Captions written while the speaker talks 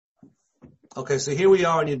Okay, so here we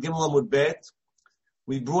are in Yud Gimel Amud Bet.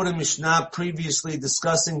 We brought a Mishnah previously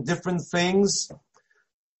discussing different things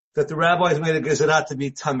that the rabbis made a gezerah to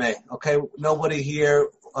be tameh. Okay, nobody here,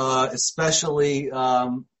 especially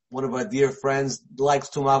one of our dear friends, likes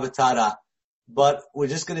tumah v'tara, but we're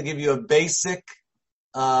just going to give you a basic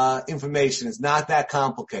information. It's not that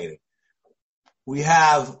complicated. We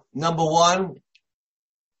have number one,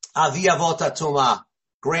 avi avot tumah,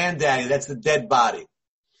 granddaddy. That's the dead body.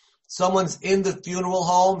 Someone's in the funeral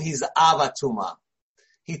home, he's avatuma.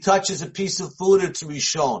 He touches a piece of food, it's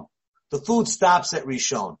Rishon. The food stops at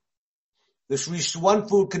Rishon. This one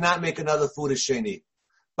food cannot make another food a Sheni.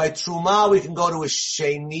 By Truma, we can go to a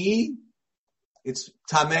Sheni. It's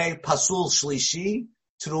Tameh, Pasul, Shlishi.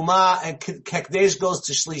 Truma and Kekdesh goes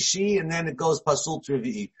to Shlishi, and then it goes Pasul to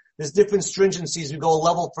Revi'i. There's different stringencies. We go a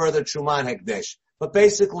level further, Truma and Hekdesh. But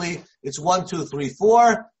basically, it's 1, 2, 3,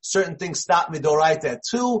 4. Certain things stop midoraita at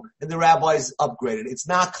 2, and the rabbis upgraded. It's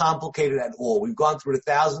not complicated at all. We've gone through it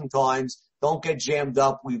 1,000 times. Don't get jammed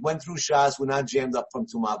up. We went through Shas. We're not jammed up from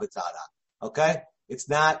Tumah V'Tara. Okay? It's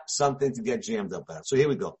not something to get jammed up at. So here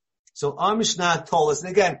we go. So our Mishnah told us,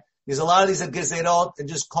 and again, there's a lot of these at Gezerot, and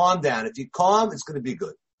just calm down. If you calm, it's going to be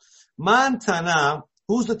good. Man Tana,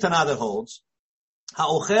 who's the Tana that holds?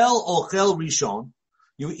 Ha'ochel ochel rishon.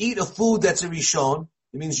 You eat a food that's a Rishon.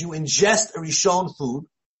 It means you ingest a Rishon food.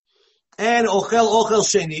 And ochel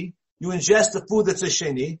sheni. You ingest a food that's a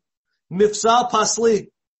sheni. Mifsal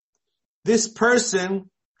pasli. This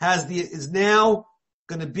person is now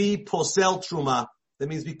going to be posel truma. That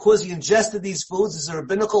means because he ingested these foods, it's a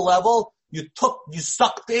rabbinical level. You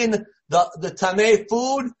sucked in the tameh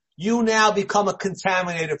food. You now become a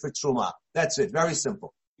contaminator for truma. That's it. Very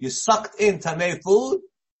simple. You sucked in tameh food.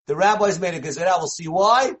 The rabbis made a gezerah. We'll see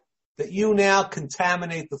why. That you now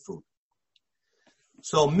contaminate the food.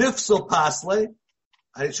 So mifsal pasle,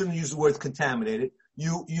 I shouldn't use the word contaminated.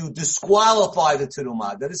 You disqualify the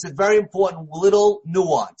terumah. That is a very important little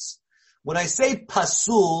nuance. When I say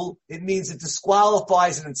pasul, it means it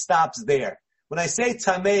disqualifies and it stops there. When I say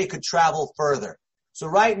tameh, it could travel further. So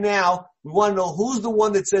right now, we want to know who's the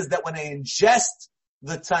one that says that when I ingest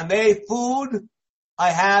the tameh food, I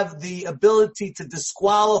have the ability to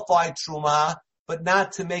disqualify truma, but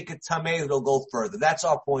not to make it tameh that'll go further. That's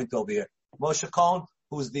our point over here. Moshe Cohn,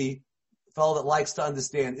 who's the fellow that likes to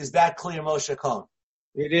understand. Is that clear, Moshe Cohn?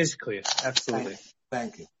 It is clear. Absolutely.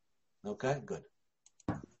 Thank you. Okay, good.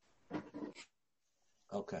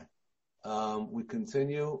 Okay. We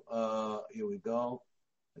continue. Here we go.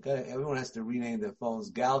 Okay, everyone has to rename their phones.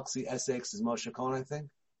 Galaxy S6 is Moshe Cohn, I think?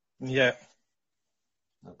 Yeah.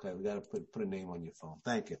 Okay, we gotta put a name on your phone.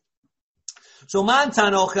 Thank you. So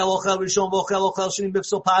Mantan ochel rishon ochel sheni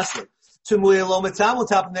bifsol pasli. Tumui lo metam. We'll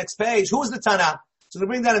tap the next page. Who's the Tana? So we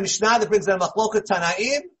bring down a Mishnah that brings down Machloket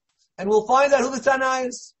Tanaim, and we'll find out who the Tana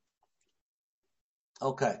is.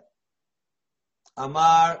 Okay.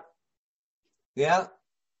 Amar. Yeah?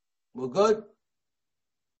 We're good?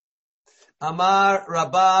 Amar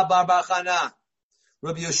Rabba Bar Bar Chana.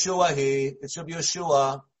 Rabbi Yeshua he. It's Rabbi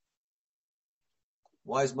Yeshua.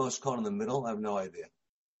 Why is Moshe Cohn in the middle? I have no idea.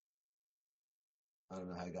 I don't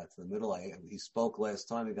know how he got to the middle. He spoke last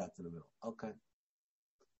time, he got to the middle. Okay.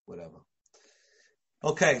 Whatever.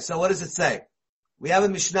 Okay, so what does it say? We have a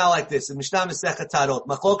Mishnah like this. A Mishnah Masechet Tarot.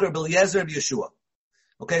 Machlok Rabbi Eliezer, Rabbi Yeshua.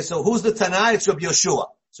 Okay, so who's the Tana? It's Rabbi Yeshua.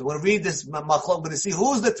 So we're going to read this Machlok. We're going to see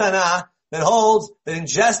who's the Tana that holds that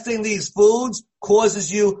ingesting these foods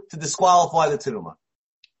causes you to disqualify the Terumah.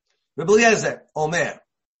 Rabbi Eliezer, Omer.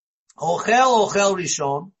 Ochel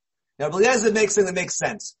rishon. Now, Rabbi Eliezer makes something that makes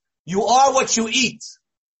sense. You are what you eat.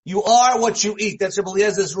 You are what you eat. That's Rabbi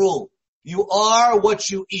Eliezer's rule. You are what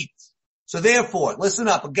you eat. So therefore, listen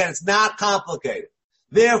up. Again, it's not complicated.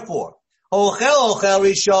 Therefore, ochel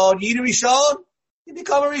rishon. You eat a rishon, you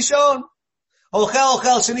become a rishon. Ochel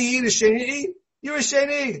sheni, you eat a sheni, you're a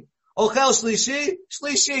sheni. Ochel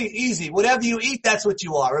shlishi, easy. Whatever you eat, that's what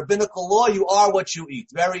you are. Rabbinical law, you are what you eat.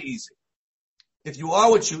 Very easy. If you are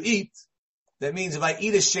what you eat, that means if I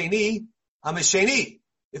eat a sheni, I'm a sheni.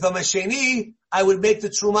 If I'm a sheni, I would make the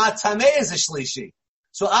truma tameh as a shlishi.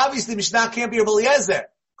 So obviously Mishnah can't be Rabbi Eliezer,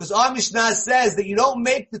 because our Mishnah says that you don't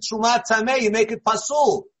make the truma tameh, you make it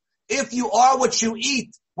pasul. If you are what you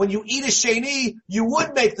eat, when you eat a sheni, you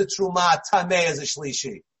would make the truma tameh as a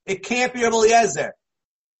shlishi. It can't be Rabbi Eliezer.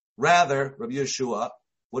 Rather, Rabbi Yeshua,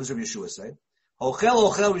 what does Rabbi Yeshua say?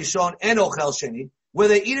 Ochel rishon and ochel sheni.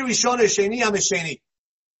 Whether eat a rishon or sheni, I'm a sheni.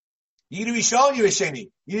 You eat a rishon, you're a sheni.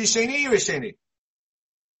 You eat a sheni, you're a sheni.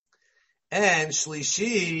 And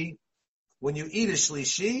shlishi, when you eat a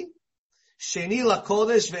shlishi, sheni la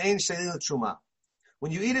kodesh ve'en sheni la truma.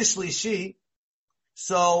 When you eat a shlishi,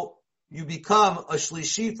 so you become a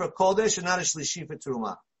shlishi for kodesh and not a shlishi for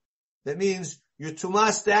truma. That means your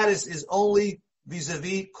truma status is only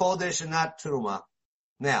vis-a-vis kodesh and not truma.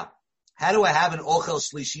 Now, how do I have an ochel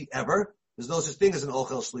shlishi ever? There's no such thing as an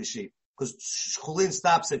ochel shlishi because chulin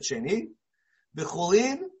stops at sheni.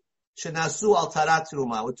 B'chulin shenasu al tarat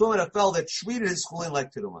truma. We're talking about a fellow that treated his chulin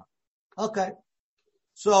like truma. Okay.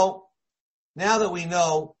 So now that we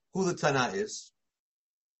know who the Tana is,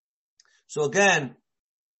 so again,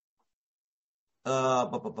 right,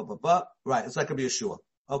 it's like a Yeshua.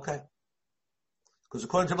 Okay. Because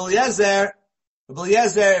according to Eliezer,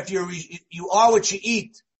 if you are what you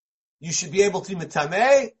eat, you should be able to be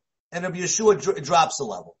metameh, and Rabbi Yeshua drops the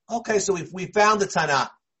level. Okay, so we found the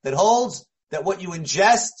Tana that holds that what you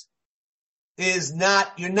ingest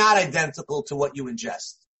you're not identical to what you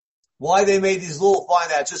ingest. Why they made these rules, we'll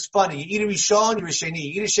find out. It's just funny. You eat a Rishon, you're a Sheni.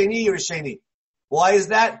 You eat a Sheni, you're a Sheni. Why is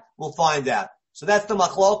that? We'll find out. So that's the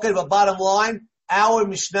machloket, but bottom line, our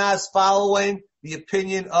Mishnah is following the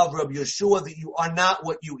opinion of Rabbi Yeshua that you are not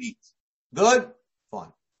what you eat. Good?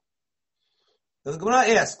 Fine. Now the Gemara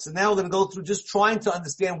asks, and now we're going to go through just trying to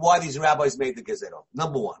understand why these rabbis made the gezerah.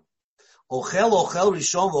 Number one, ochel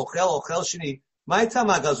rishon, ochel sheni. My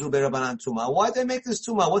tama gazru berabanan tuma. Why did they make this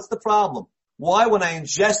tuma? What's the problem? Why, when I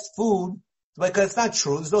ingest food, because it's not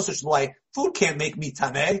true, there's no such why. Food can't make me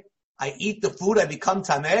tameh. I eat the food, I become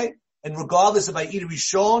tameh, and regardless if I eat a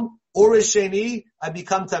rishon or a sheni, I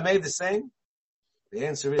become tameh the same. The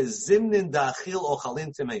answer is zimnin da'achil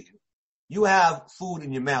ochalin tamein. You have food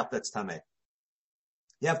in your mouth that's tameh.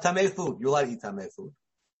 You have tameh food. You're allowed to eat tameh food.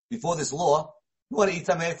 Before this law, you want to eat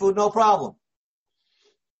tameh food, no problem.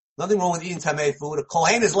 Nothing wrong with eating tameh food. A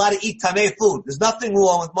kohen is allowed to eat tameh food. There's nothing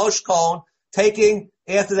wrong with Moshe Cohen taking,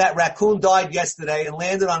 after that raccoon died yesterday and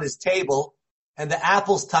landed on his table, and the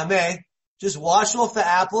apple's tameh, just wash off the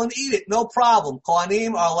apple and eat it. No problem.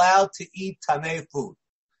 Kohanim are allowed to eat tameh food.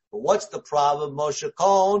 But what's the problem? Moshe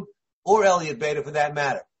Cohen, or Elliot Beta for that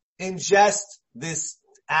matter, ingest this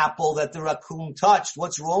apple that the raccoon touched.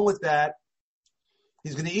 What's wrong with that?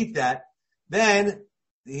 He's going to eat that. Then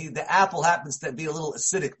the apple happens to be a little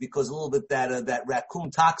acidic because a little bit that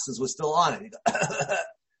raccoon toxins were still on it.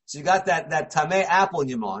 So you got that tameh apple in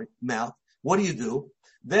your mouth. What do?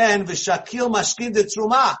 Then v'shakil mashkin de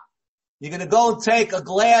truma. You're going to go and take a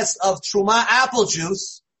glass of truma apple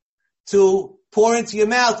juice to pour into your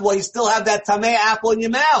mouth while you still have that tameh apple in your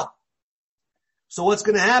mouth. So what's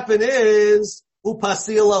going to happen is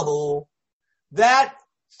upasilahu. That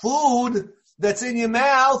food that's in your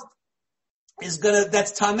mouth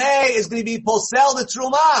that's tameh is going to be posel the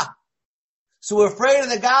truma. So we're afraid of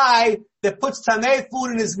the guy that puts tameh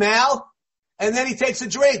food in his mouth and then he takes a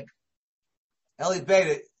drink. Elliot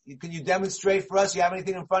Beta, can you demonstrate for us? You have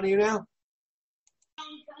anything in front of you now?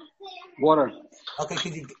 Water.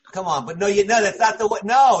 Okay, come on, but no, that's not the way.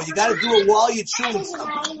 No, you gotta do it while you're chewing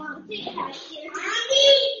something.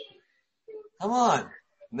 Come on.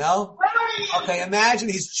 No? Okay, imagine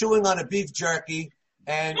he's chewing on a beef jerky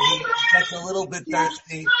and he gets a little bit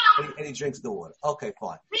thirsty and he drinks the water. Okay,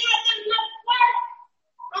 fine.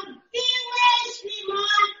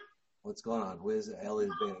 What's going on? Where's the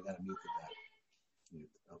Elliot Beta? I gotta mute that.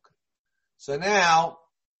 Okay. So now,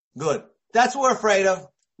 good. That's what we're afraid of.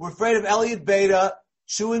 We're afraid of Elliot Beta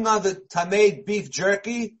chewing on the tameh beef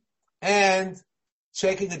jerky and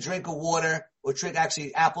taking a drink of water or drink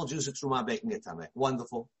actually apple juice or truma making it tameh.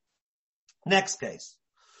 Wonderful. Next case.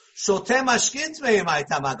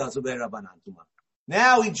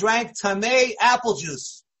 Now he drank tameh apple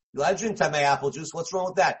juice. You like to drink tameh apple juice. What's wrong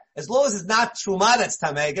with that? As long as it's not truma that's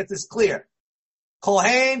tameh, get this clear.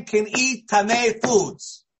 Kohen can eat tameh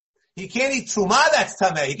foods. He can't eat truma that's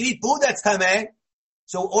tameh. He can eat food that's tameh.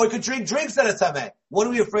 So, or he could drink drinks that are tameh. What are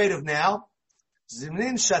we afraid of now?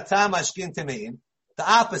 Zimnin shata mashkin tamein. The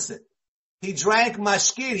opposite. He drank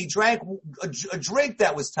mashkin. He drank a drink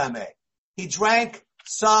that was tameh. He drank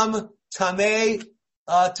some tameh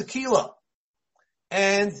tequila.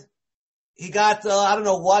 And he got, I don't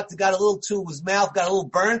know what, got a little to his mouth, got a little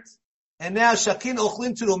burnt. And now shakin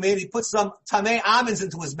ochlin turumin, he put some tameh almonds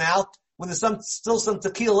into his mouth when there's still some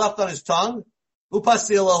tequila left on his tongue.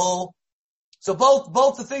 Upasilahu. So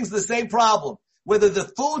both the things are the same problem. Whether the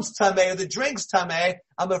food's tameh or the drink's tameh,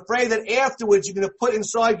 I'm afraid that afterwards you're going to put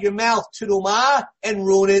inside your mouth turuma and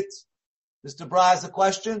ruin it. Mr. Braz, a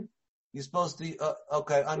question? You're supposed to,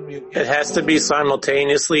 okay, unmute. It has to be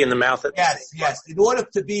simultaneously in the mouth. Yes. In order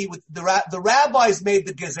to be with the rabbis made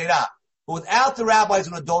the gezerah. But without the rabbis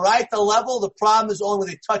on a doraita level, the problem is only when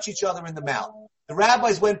they touch each other in the mouth. The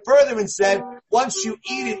rabbis went further and said, once you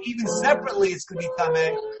eat it, even separately, it's going to be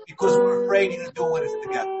tameh because we're afraid you're going to do it when it's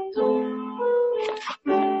together.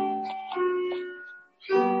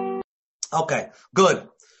 Okay, good.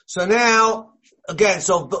 So now, again,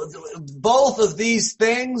 so both of these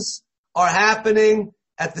things are happening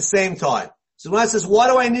at the same time. So when it says, what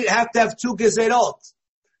do I have to have two gezerot?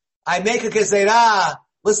 I make a gezerah,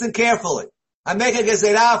 listen carefully. I make a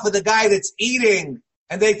gezerah for the guy that's eating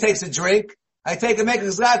and then he takes a drink. I make a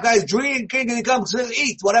gezerah, guy's drinking and he comes to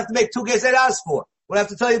eat. What do I have to make two gezerahs for? What do I have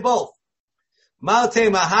to tell you both?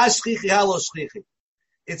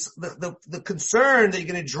 It's the concern that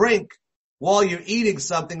you're going to drink while you're eating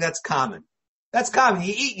something that's common. That's common.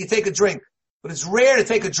 You eat, you take a drink. But it's rare to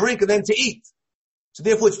take a drink and then to eat. So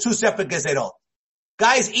therefore it's two separate gezerot.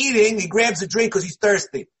 Guy's eating, he grabs a drink because he's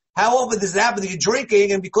thirsty. How often does it happen that you're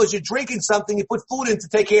drinking and because you're drinking something, you put food in to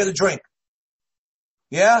take care of the drink?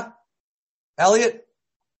 Yeah? Elliot?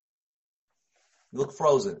 You look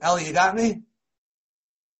frozen. Elliot, you got me?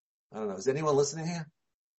 I don't know. Is anyone listening here?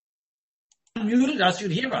 Muted us,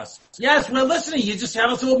 you'd hear us. Yes, we're listening. You just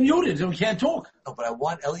have us all muted and we can't talk. No, but I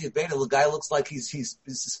want Elliot Beta. The guy looks like he's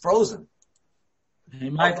frozen. He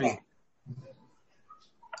might be.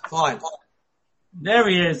 Fine. There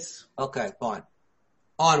he is. Okay, fine.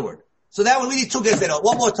 Onward. So that would lead two gezerot.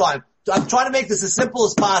 One more time. I'm trying to make this as simple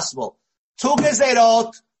as possible. Two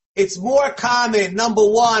gezerot. It's more common, number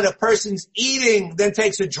one, a person's eating, then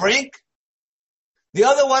takes a drink. The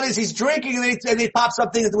other one is he's drinking and then he pops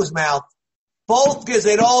something into his mouth. Both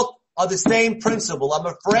gezerot are the same principle. I'm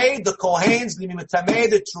afraid the Kohanes, the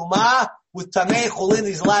Truma, with Tameh Chulin,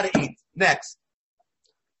 he's allowed to eat. Next.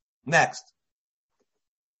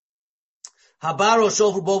 Habaro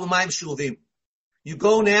shover bo b'mayim shuvim. You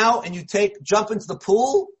go now and you jump into the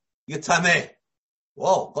pool, you're Tameh.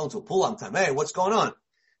 Whoa, going to a pool, I'm Tameh. What's going on?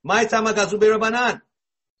 My Tameh gazu b'Rabbanan.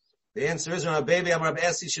 The answer is, Rabbi Amar Rabbi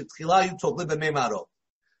Esi Shetchila you togli b'mei maro.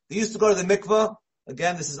 They used to go to the mikveh.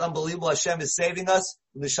 Again, this is unbelievable. Hashem is saving us.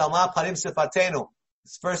 Nishalma parim sefatenu.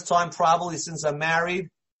 It's the first time probably since I'm married,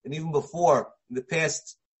 and even before, in the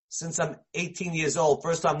past, since I'm 18 years old,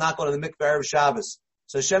 first time not going to the mikveh Erev Shabbos.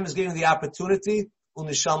 So Hashem is giving the opportunity.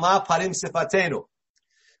 Unishalma parim sefatenu.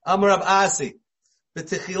 Amar Rabbi Asi.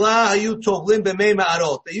 B'techila hayu toglim b'mei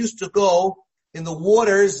ma'arot. They used to go in the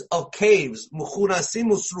waters of caves. Muchunasim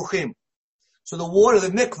usruchim. So the water, the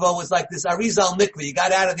mikvah was like this Arizal mikvah. You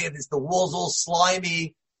got out of there, the wall's all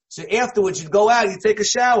slimy. So afterwards you'd go out, you take a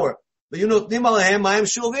shower. But you know, Nimalahem Mayim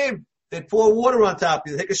Shuvim. They pour water on top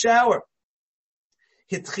of you, take a shower.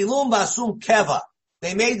 Hitchilum basum keva.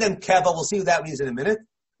 They made them keva. We'll see what that means in a minute.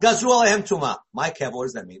 Gazru alehem tuma. My keva, what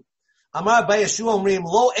does that mean? Amar by Yeshua omrim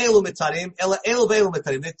lo elu mitarim, ela elu ve'elu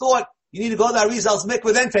mitarim. They thought you need to go to Arizal's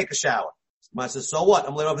mikvah, then take a shower. I said, so what?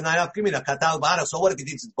 I'm letting over 9 off. Give me so what if he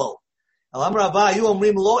thinks it's both? They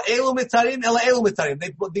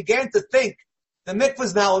began to think the mikvah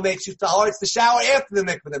is not what makes you tahar. It's the shower after the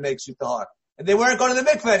mikvah that makes you tahar. And they weren't going to the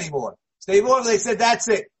mikvah anymore. So they said, that's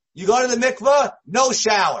it. You go to the mikvah, no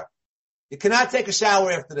shower. You cannot take a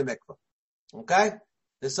shower after the mikvah. Okay?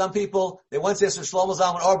 There's some people, they once asked Shlomo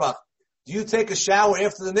Zalman Auerbach, do you take a shower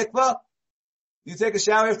after the mikvah? Do you take a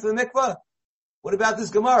shower after the mikvah? What about this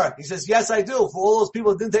Gemara? He says, yes, I do. For all those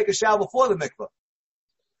people that didn't take a shower before the mikvah.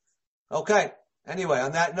 Okay. Anyway,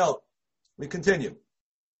 on that note, we continue.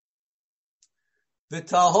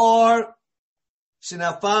 V'tahor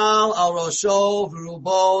shenafal al rosho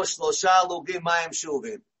v'rubo shlosha lugim mayim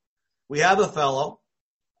shuvim. We have a fellow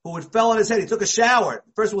who fell on his head. He took a shower.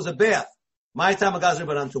 The first was a bath. My time agazir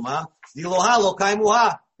barantuma. Diloha lo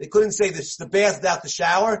kaimuha. They couldn't say this is the bath without the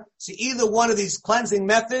shower. So either one of these cleansing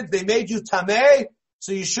methods, they made you tameh,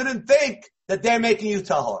 so you shouldn't think that they're making you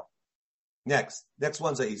tahor. Next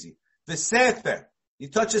ones are easy. The sefer, you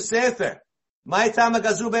touch a sefer. My tam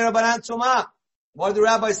agazu be'rabanan tuma. What did the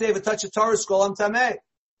rabbi say? If you touch a Torah scroll, I'm tameh.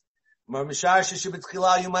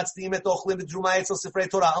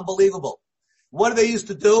 Unbelievable. What do they used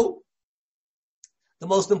to do? The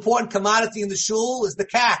most important commodity in the shul is the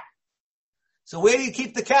kak. So where do you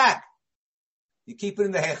keep the kak? You keep it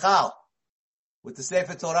in the Heichal with the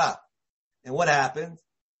Sefer Torah. And what happened?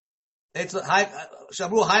 It's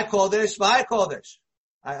Shabru High Kodesh, High Kodesh.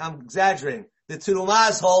 I'm exaggerating. The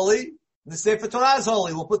Terumah is holy, and the Sefer Torah is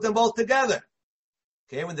holy. We'll put them both together.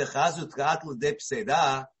 Okay, when the Chazut Gat L'Dei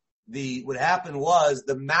Peseda, what happened was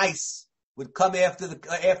the mice would come after the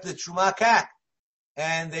Terumah kak,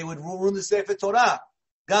 and they would ruin the Sefer Torah.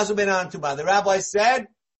 Gazu Ben Antuma. The rabbi said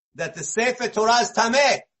that the Sefer Torah is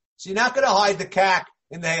tameh. So you're not going to hide the kak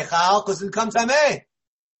in the Heichal because it becomes tameh.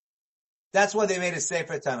 That's why they made a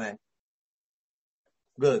Sefer tameh.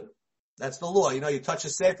 Good. That's the law. You know, you touch a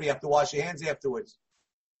Sefer, you have to wash your hands afterwards.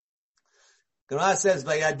 Gemara says,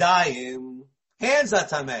 Vayadayim, hands are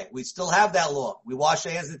tameh. We still have that law. We wash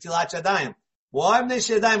our hands in Tilat Yadayim. Why?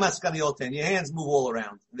 Your hands move all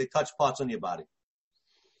around. They touch parts on your body.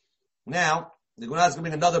 Now, the Gemara is going to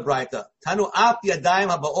bring another braita. Tanu ap yadayim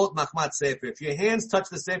habaot machmat sefer. If your hands touch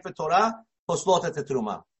the sefer Torah, poslot et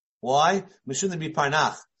teruma. Why? Mishun be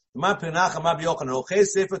parnach. Amar parnach amar b'yochanan. Rochei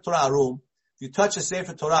sefer Torah arum. If you touch a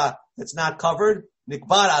sefer Torah that's not covered,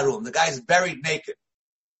 nikbar arum. The guy's buried naked.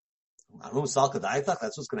 Arum salka da'itach.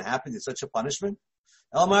 That's what's going to happen. It's such a punishment.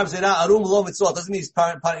 Elmar zera arum lo mitzvot. Doesn't mean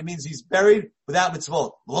it means he's buried without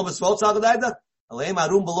mitzvot. Lo mitzvot salka da'itach. Aleim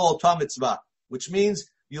arum below otam mitzvah. Which means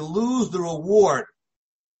you lose the reward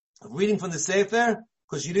of reading from the Sefer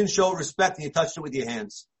because you didn't show respect and you touched it with your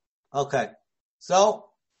hands. Okay. So,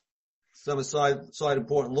 some aside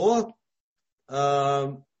important law.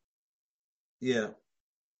 Yeah.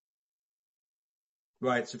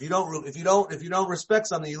 Right. So if you don't respect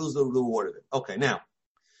something, you lose the reward of it. Okay. Now,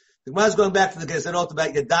 the Gemara is going back to the Gezerot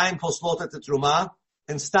about Yadayim Poslot et Truma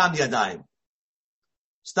and Stam Yadayim.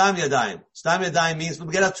 Stam Yadayim. Stam Yadayim means when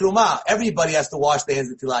we get a Truma, everybody has to wash their hands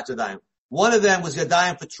with Tilat Yadayim. One of them was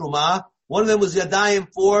Yadayim for Truma. One of them was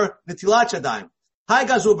Yadayim for Netilat Yadayim. Hai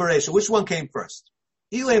Gazul Beresha. Which one came first?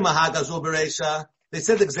 Ilay Maha Gazul Beresha. They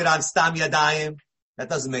said the Gzeran Stam Yadayim. That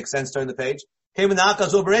doesn't make sense. Turn the page. Came in the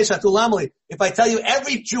Gazul Beresha Tulamali. If I tell you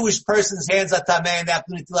every Jewish person's hands are Tameh and they have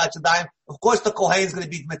to Netilat Yadayim, of course the Kohen is going to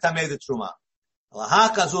be Tameh the Truma. Laha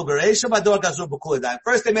Gazul Beresha Bador Gazul B'Kul Yadayim.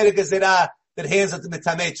 First they made a Gezerah that hands are to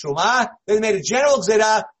Metamei Truma. Then they made a general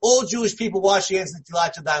Gzerah, all Jewish people wash your hands in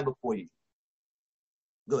Tilat Yadayim before you.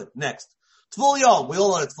 Good. Next. Tvul Yom. We all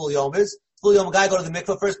know what Tvul Yom is. Tvul Yom, a guy go to the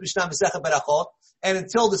mikveh, first Mishnah Masechet Berachot, and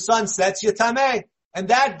until the sun sets, you're Tamei. And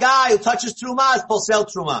that guy who touches Truma is Posel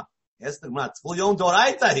Truma. Yes, the Gemara. Tvul Yom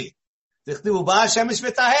Doraita hi. Tichtivu Ba Shemish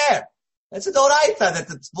V'taher. That's a Doraita that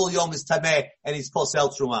the Tvul Yom is Tamei and he's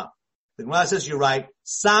Posel Truma. The Gemara says you're right.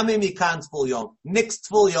 Sami Mikan Tvul Yom. Nix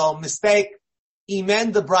Tvul Yom. Mistake.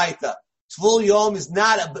 Imen the Braita. Tvul Yom is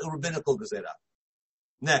not a rabbinical gezerah.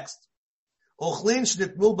 Next. Ochlin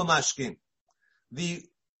shnitmu b'mashkin. The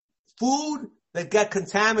food that get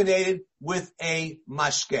contaminated with a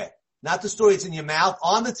mashke. Not the story it's in your mouth.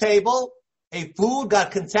 On the table, a food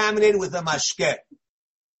got contaminated with a mashke.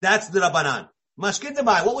 That's the Rabbanan. Mashkin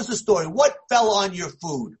Demai, what was the story? What fell on your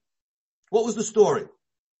food? What was the story?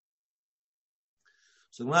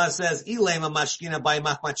 So the Gemara says, Ilema mashkina by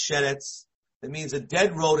machmat sheretz. That means a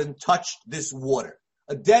dead rodent touched this water.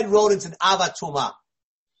 A dead rodent's an avatuma.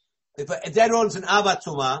 If a dead rodent's an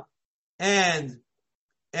avatuma, and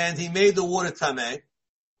he made the water tameh,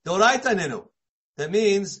 doraita ninu. That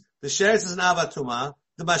means the sheretz is an avatuma,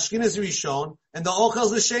 the mashkin is rishon, and the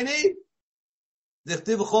ochel is the sheni.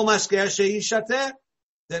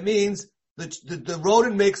 That means the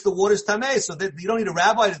rodent makes the waters tameh, so that you don't need a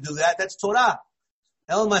rabbi to do that. That's Torah.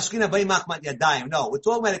 El mashkina bay machmat yadayim. No, we're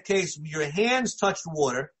talking about a case where your hands touched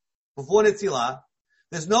water before Netilah.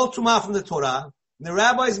 There's no tumah from the Torah. And the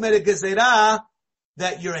rabbis made a gezerah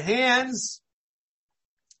that your hands,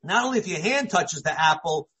 not only if your hand touches the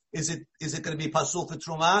apple, is it going to be pasul for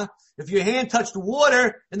trumah? If your hand touched the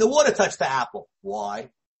water and the water touched the apple. Why?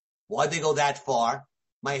 Why'd they go that far?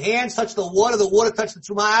 My hands touched the water touched the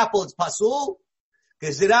trumah apple, it's pasul?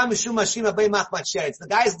 Gezerah mishum mashim bay machmat sheretz. The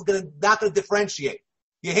guy's not going to differentiate.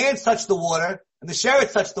 Your hands touch the water, and the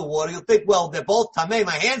sheretz touch the water. You'll think, well, they're both tameh.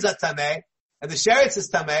 My hands are tameh, and the sheretz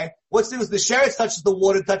is tameh. What's the difference? The sheretz touches the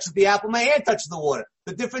water, touches the apple. My hand touches the water.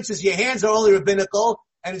 The difference is your hands are only rabbinical,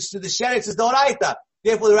 and the sheretz is doraita.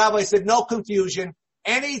 Therefore, the rabbi said, no confusion.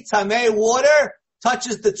 Any tameh water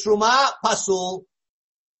touches the truma pasul.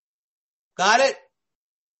 Got it?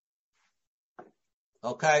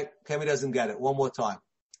 Okay. Kemi doesn't get it. One more time.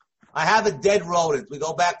 I have a dead rodent. We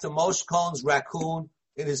go back to Moshe Cohen's raccoon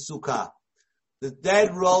in his sukkah. The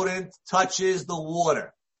dead rodent touches the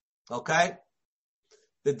water. Okay?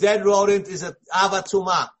 The dead rodent is a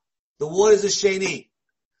avatuma. The water is a sheni.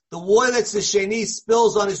 The water that's a sheni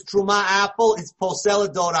spills on his truma apple, it's posel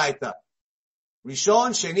doraita.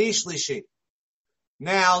 Rishon, sheni, shlishi.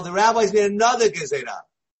 Now, the rabbis made another gezerah.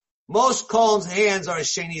 Moshe Cohen's hands are a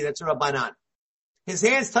sheni, that's a rabbanan. His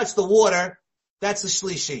hands touch the water, that's a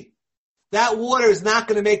shlishi. That water is not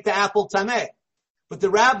going to make the apple tameh. But the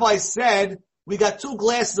rabbi said, we got 2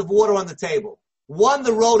 glasses of water on the table. One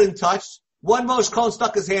the rodent touched, one Moshe Cohen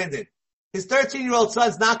stuck his hand in. His 13-year-old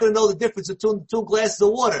son's not going to know the difference between 2 glasses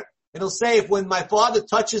of water. And he'll say, if when my father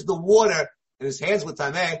touches the water, and his hands with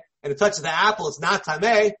tameh, and it touches the apple, it's not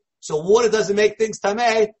tameh, so water doesn't make things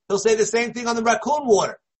tameh, he'll say the same thing on the raccoon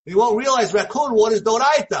water. He won't realize raccoon water is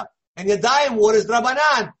doraita, and yadayim water is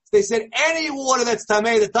drabanan. They said any water that's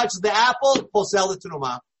tameh that touches the apple, posel the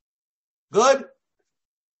truma. Good?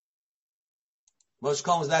 Moshe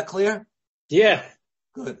Cohen, was that clear? Yeah.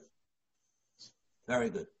 Good. Very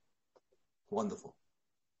good. Wonderful.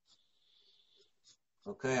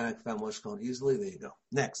 Okay, and I found Moshkon easily. There you go.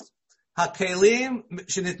 Next. Hakelim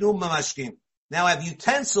shenitnu mamashkim. Now I have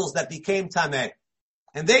utensils that became tameh,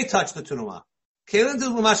 and they touched the teruma. Kelim du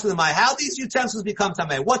mamashkim. How these utensils become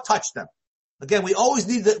tameh? What touched them? Again, we always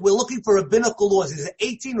need that. We're looking for rabbinical laws. These are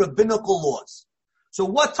 18 rabbinical laws. So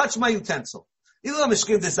what touched my utensil? Ilu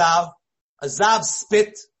mishkim dezav. A zav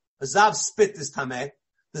spit. A zav spit is tameh.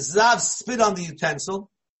 The zav spit on the utensil.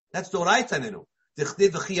 That's doraita nenu. So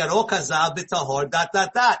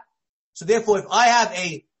therefore, if I have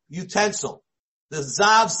a utensil, the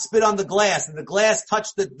zav spit on the glass, and the glass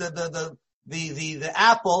touched the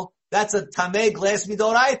apple, that's a tameh glass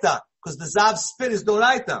midoraita, because the zav spit is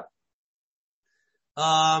doraita.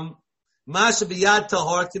 Masha biyad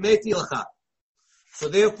tahor timeti ilcha. So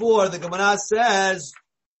therefore, the Gemara says,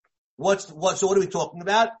 so what are we talking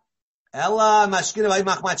about? Ella mashkina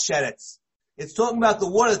machmat sheretz. It's talking about the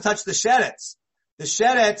water that touched the sheretz. The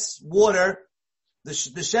sheretz water, the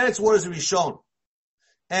sheretz water is a rishon.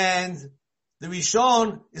 And the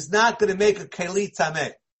rishon is not going to make a keli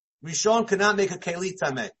tameh. Rishon cannot make a keli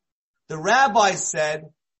tameh. The rabbi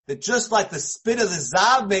said that just like the spit of the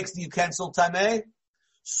zav makes the utensil tameh,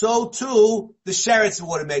 so too the sheretz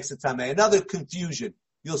water makes it tameh. Another confusion.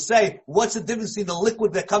 You'll say, what's the difference between the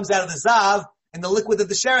liquid that comes out of the zav and the liquid that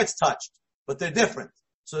the sheretz touched? But they're different.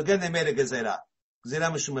 So again, they made a gezerah.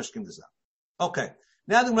 Gezerah mishum mashkim zav. Okay.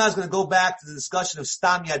 Now the Gemara is going to go back to the discussion of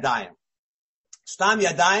stam yadayim. Stam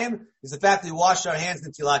yadayim is the fact that we wash our hands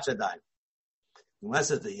in tilat yadayim. The Gemara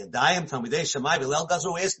says the yadayim, Talmidei Shammai, Hillel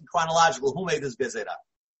Gazur, we're asking chronological, who made this gezerah?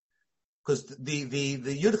 Because the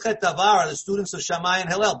Yudchet Davar are the students of Shammai and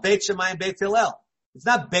Hillel, Beit Shammai and Beit Hillel. It's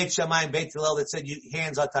not Beit Shammai and Beit Hillel that said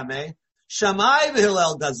hands are tameh. Shammai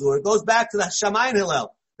Hillel Gazur. It goes back to the Shammai and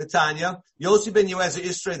Hillel. The Tanya, Yossi ben Yoezer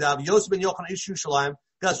Isrei Dav, Yossi ben Yochanan Ishu Shalayim,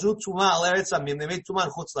 Gazru Tuma al Eretz Amim, they made Tuma on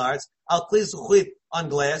Chutz La'aretz, Al Kli Zuchit on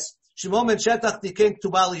glass, Shimon ben Shetach Tiken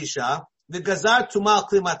Tuba L'Isha, the Gazar Tuma al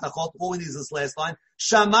Kli Matachot, all we need is this last line,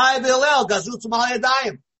 Shammai Hillel, Gazru Tuma al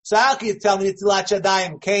Yadayim. So how can you tell me Tilat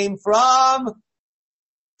Yadayim came from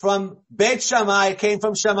Beit Shammai, came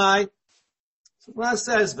from Shammai? So when it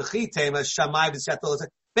says, V'chitema Shammai B'Shatol,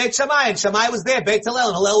 Beit Shammai, and Shammai was there, Beit Hillel,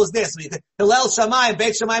 and Hillel was there. So Hillel, Shammai, and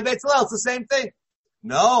Beit Shammai, Beit Hillel, it's the same thing.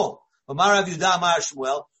 No. Amar Rav Yehuda, Amar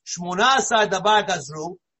Shmuel, Shmona Asar Dabar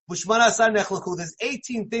Gazru, V'Shmona Asar Nechlaku. There's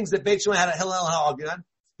 18 things that Beit Shammai had Hillel had argued on.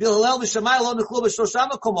 Hillel v'Shammai lo nechlu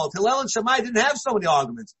b'Shloshah makomot. Hillel and Shammai didn't have so many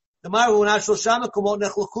arguments. The Mar v'Una Shloshah makomot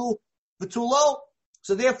nechlaku v'tulo.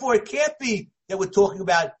 So therefore it can't be that we're talking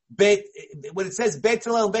about when it says Beit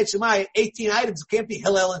Hillel and Beit Shammai, 18 items, it can't be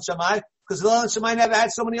Hillel and Shammai, because Hillel and Shammai never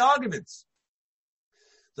had so many arguments.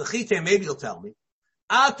 The Chite, maybe you'll tell me.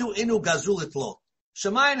 Atu inu gazulitlo.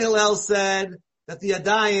 Shammai and Hillel said that the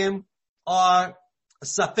Yadayim are a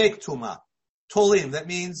safek tuma. Tolim. That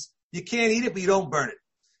means you can't eat it, but you don't burn it.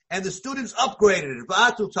 And the students upgraded it.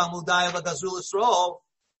 V'atu talmudayim v'gazul Yisrael.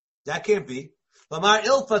 That can't be. V'amar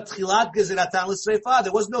ilfa tchilat gezeratan l'sreifa.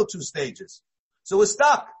 There was no 2 stages. So we're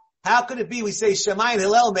stuck. How could it be? We say Shammai and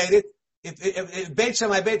Hillel made it. If Beit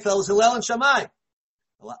Shammai, Beit Hillel is Hillel and Shammai.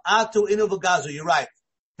 Atu inu v'gazu. You're right.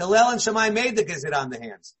 Hillel and Shammai made the gezerah on the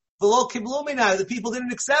hands. V'lo kiblu minai. The people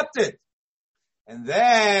didn't accept it. And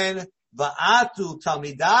then va'atu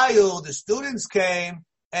talmidayu. The students came,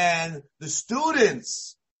 and the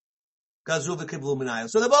students gazu v'kiblu minai.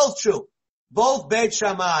 So they're both true. Both Beit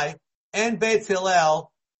Shammai and Beit Hillel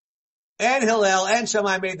and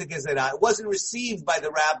Shammai made the gezerah. It wasn't received by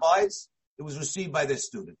the rabbis. It was received by their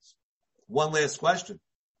students. One last question.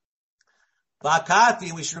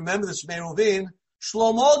 Bakati, we should remember this from Eruvin,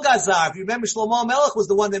 Shlomo Gazar. If you remember, Shlomo Melech was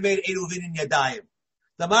the one that made Eruvin in Yadayim.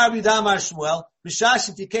 Damar B'damar Shmuel,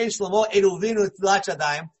 B'shash Tikei Shlomo Eruvin Utilat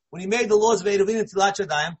Yadayim. When he made the laws of Eruvin and Tilat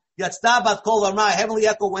Yadayim, Yatzta Bat Kol V'Amra, heavenly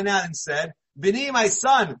echo went out and said, B'ni, my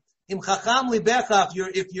son, Im Chacham Libecha,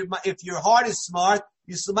 if your heart is smart,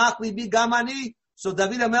 Yismach Libi Gamani. So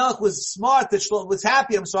David HaMelech was smart, was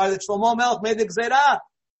happy, that Shlomo Melech made the Gzerah.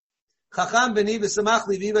 Chacham B'ni V'Samach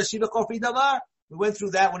Libi V'Shiva Kofi Davar. We went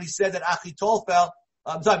through that when he said that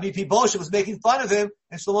Mephibosheth was making fun of him,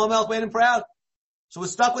 and Shlomo Melech made him proud. So we're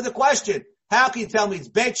stuck with the question. How can you tell me it's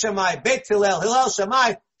Beit Shammai, Beit Hillel, Hillel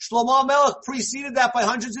Shammai? Shlomo Melech preceded that by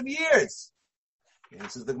hundreds of years.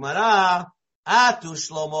 Answers the Gemara, Atu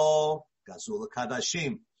Shlomo, Gazul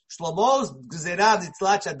Kadashim. Shlomo's Gezerah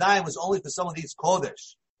Nitzilat Yadayim was only for someone who eats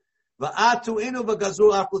Kodesh. Va'atu inu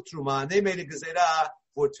v'gazul aflu Truma. And they made a Gezerah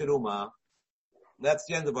for Teruma. That's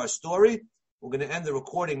the end of our story. We're going to end the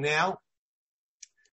recording now.